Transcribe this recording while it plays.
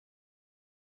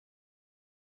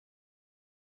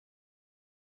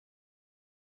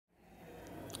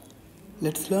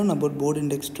Let's learn about BODE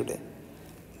index today.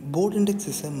 BODE index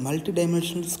is a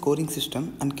multidimensional scoring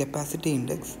system and capacity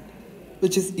index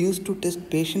which is used to test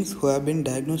patients who have been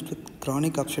diagnosed with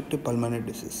chronic obstructive pulmonary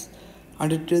disease,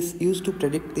 and it is used to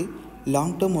predict the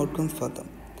long-term outcomes for them.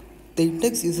 The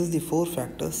index uses the four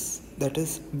factors, that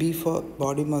is B for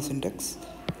body mass index,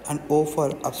 and O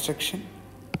for obstruction,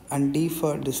 and D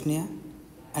for dyspnea,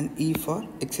 and E for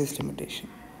excess limitation.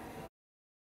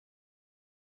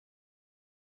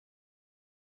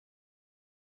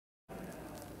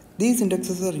 These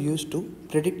indexes are used to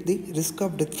predict the risk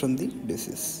of death from the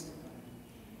disease.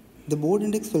 The BODE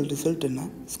index will result in a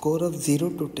score of 0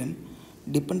 to 10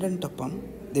 dependent upon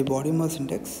the body mass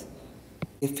index,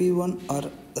 FE1 or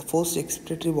the forced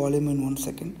expiratory volume in 1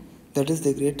 second, that is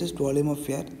the greatest volume of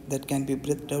air that can be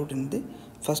breathed out in the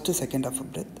first second of a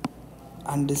breath,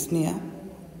 and dyspnea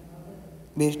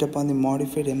based upon the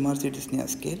modified MRC dyspnea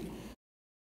scale,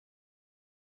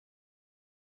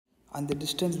 and the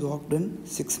distance walked in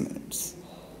 6 minutes.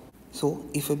 So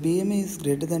if a BMI is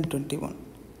greater than 21,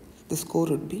 the score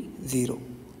would be 0,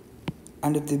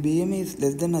 and if the BMI is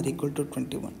less than or equal to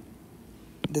 21,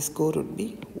 the score would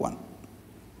be 1.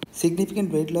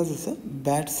 Significant weight loss is a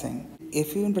bad sign.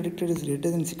 If FE1 predicted is greater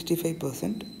than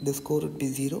 65%, the score would be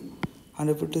 0, and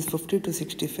if it is 50 to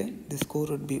 65, the score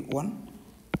would be 1,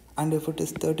 and if it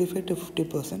is 35 to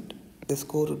 50%, the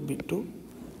score would be 2,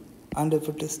 and if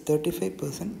it is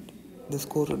 35%, the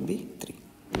score would be 3.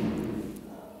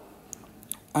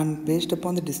 And based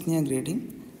upon the dyspnea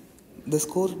grading, the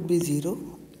score would be 0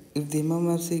 if the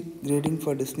MMRC grading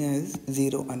for dyspnea is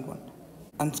 0 and 1,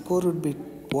 and score would be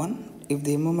 1 if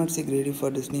the MMRC grading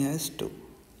for dyspnea is 2,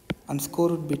 and score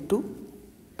would be 2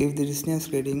 if the dyspnea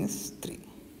grading is 3,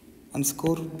 and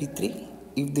score would be 3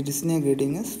 if the dyspnea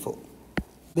grading is 4.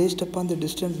 Based upon the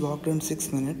distance walked in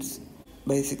 6 minutes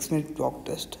by 6-minute walk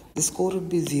test, the score would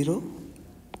be 0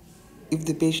 if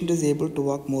the patient is able to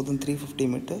walk more than 350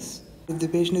 meters. If the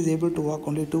patient is able to walk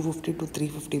only 250 to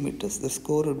 350 meters, the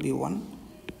score would be 1.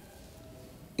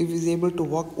 If he is able to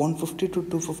walk 150 to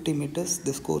 250 meters,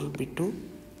 the score would be 2.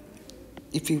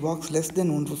 If he walks less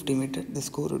than 150 meters, the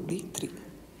score would be 3.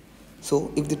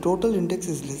 So, if the total index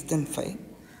is less than 5,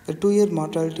 the 2-year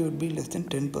mortality would be less than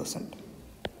 10%.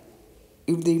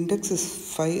 If the index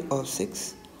is 5 or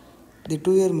 6, the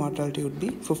 2-year mortality would be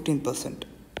 15%.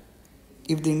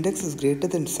 If the index is greater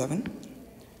than 7,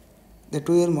 the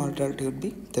 2-year mortality would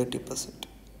be 30%.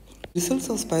 Results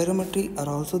of spirometry are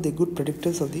also the good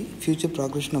predictors of the future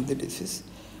progression of the disease,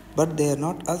 but they are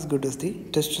not as good as the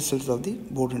test results of the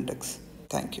BODE index.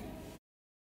 Thank you.